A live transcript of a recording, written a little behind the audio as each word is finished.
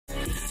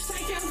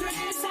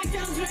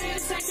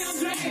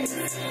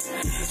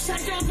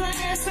Shake your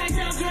dress, shake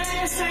your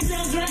dress, shake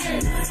your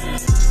dress.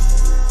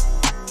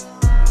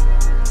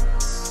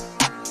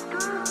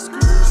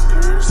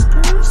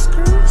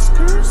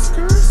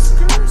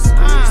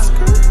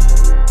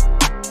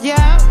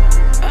 Yeah.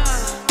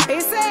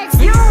 It's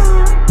sexy.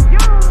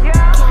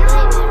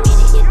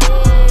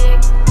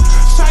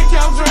 Shake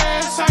your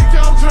dress, shake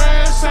your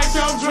dress, shake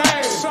your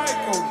dress.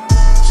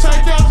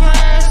 Shake your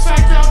dress,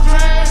 shake your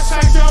dress,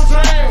 shake your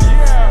dress.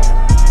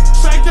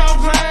 Shake your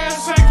dress,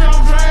 shake your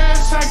dress,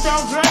 shake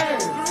your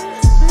dress.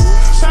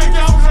 Shake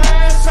your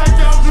dress, shake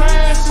your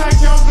dress,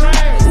 shake your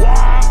dress.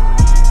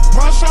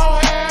 Bust your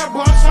head,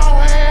 bust your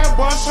head,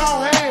 bust your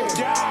head.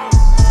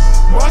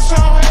 Bust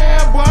your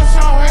head, bust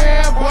your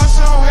head, bust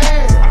your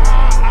head.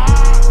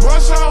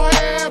 Bust your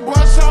head,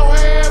 bust your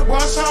head,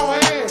 bust your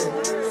head.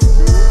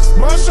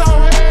 Bust your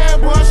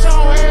head, bust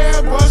your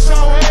head, bust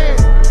your head.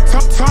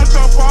 Touch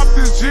up off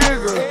this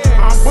jigger.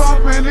 I'm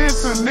bumping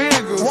into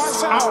niggas.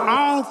 I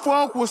don't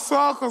fuck with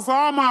suckers.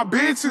 All my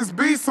bitches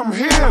be some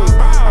hitters.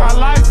 I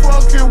like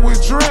fucking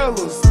with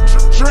drillers,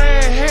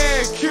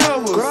 dreadhead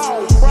killers.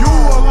 You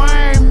a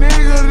lame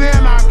nigga,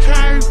 then I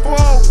can't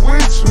fuck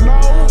with you.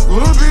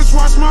 Little bitch,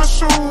 watch my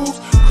shoes,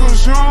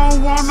 cause you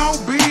don't want no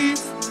beef.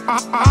 I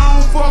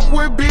don't fuck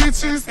with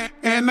bitches,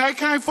 and they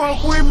can't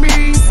fuck with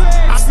me.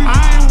 I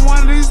ain't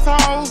one of these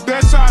hoes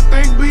that y'all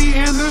think be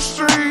in the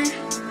street.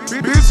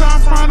 Bitch, I'm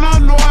from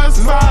the north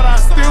side, I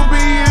still be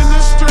in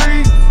the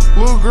street.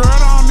 Little girl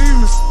don't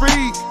even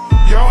speak,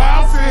 your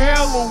outfit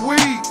hella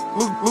weak.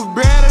 Look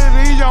better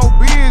than your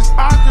bitch,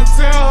 I can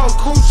tell her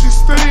coochie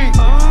stink.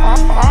 All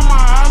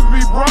my eyes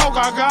be broke,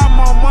 I got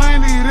more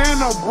money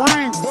than a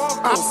brink.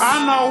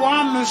 I know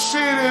I'm the shit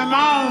and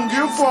I don't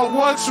give a fuck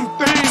what you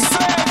think.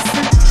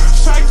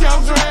 Shake your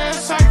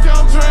dress, shake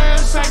your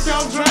dress, shake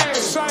your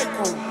dress. Shake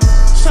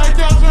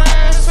your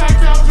dress,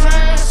 shake your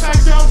dress,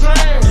 shake your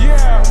dress.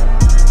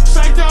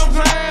 Shake your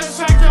dress,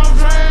 shake your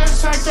dress,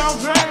 shake your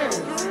dress.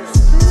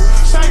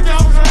 Shake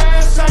your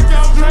dress, shake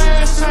your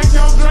dress, shake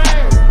your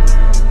dress.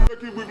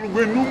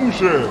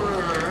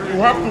 You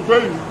have to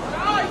pay.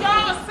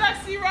 Y'all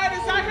Sexyy Red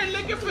is out here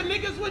looking for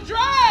niggas with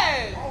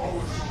dreads.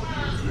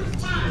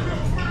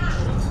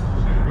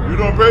 You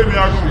don't pay me,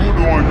 I can do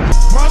the one.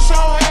 Bust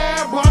your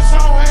head, bust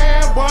your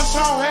head, bust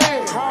your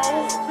head.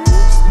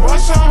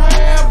 Bust your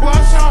head,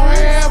 bust your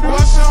head,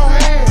 bust your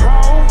head.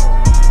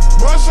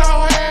 Bust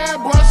your head,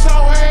 bust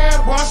your head,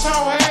 bust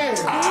your head.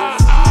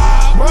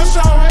 Bust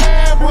your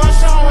head,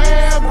 bust your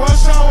head,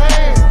 bust your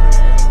head.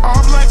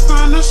 All black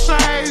sun the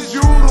shades,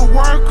 you the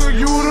worker,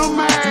 you the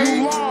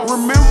maid.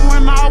 Remember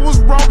when I was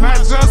broke, not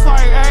just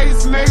like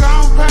AIDS, nigga,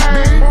 I'm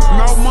paid.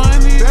 No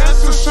money,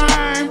 that's a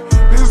shame.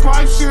 This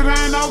life shit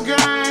ain't no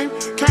game.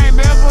 Can't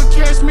never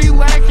catch me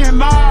lacking,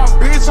 nah,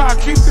 bitch, I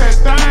keep that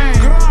thing.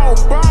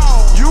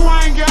 You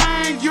ain't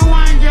gang, you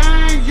ain't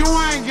gang, you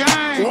ain't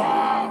gang.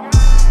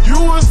 You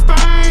a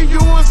stain,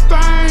 you a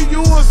stain,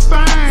 you a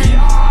stain.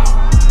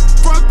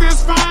 Fuck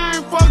this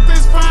fame, fuck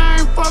this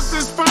fame, fuck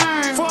this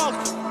fame.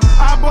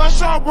 I bust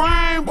your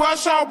brain,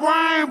 bust your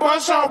brain,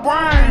 bust your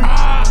brain.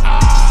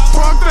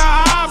 Fuck the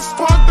ops,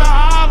 fuck the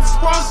ops,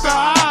 fuck the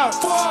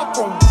ops.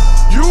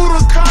 You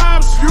the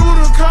cops, you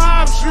the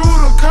cops, you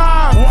the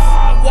cops.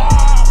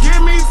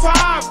 Give me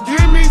top,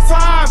 give me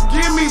top,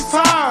 give me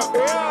top.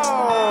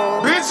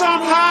 Bitch,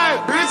 I'm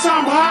hot, bitch,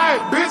 I'm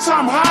hot, bitch,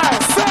 I'm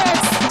hot.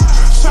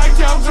 Shake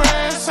your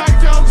dress,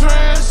 shake your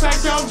dress,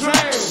 shake your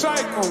dress.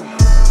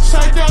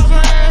 Shake your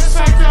dress,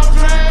 shake your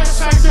dress,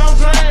 shake your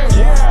dress.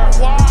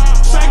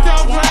 Shake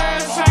your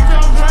dress, shake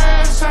your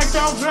dress, shake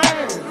your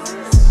dress.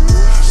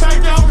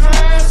 Shake your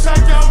dress,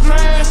 shake your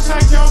dress,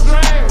 shake your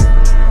dress.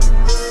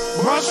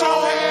 Bust your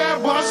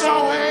head, bust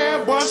your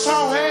head, bust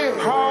your head.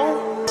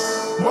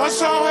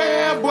 Bust your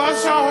head,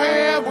 bust your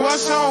head,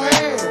 bust your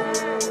head.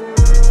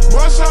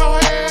 Bust your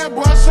head,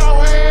 bust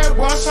your head,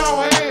 bust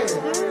your head.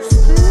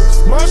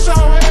 Bust your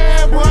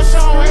head, bust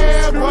your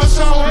head, bust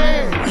your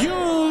head. You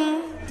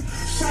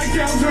shake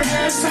your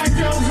dress, shake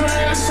your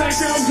dress, shake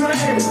your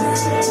dress.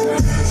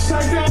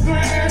 Shake your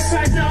dress,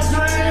 shake your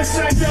dress,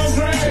 shake your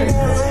dress.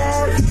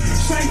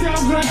 Shake your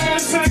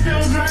dress, shake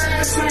your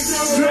dress, shake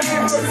your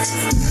dress.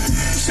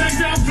 Shake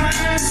your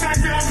dress,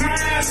 shake your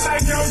dress,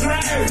 shake your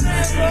dress.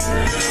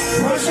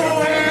 Bust your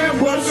head,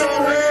 bust your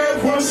head,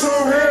 bust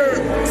your head.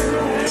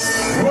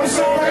 Bust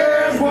your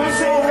head, bust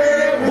your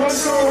head,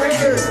 bust your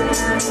head.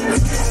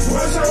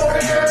 Bust your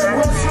head,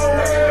 bust your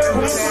head,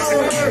 bust your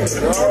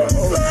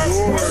head.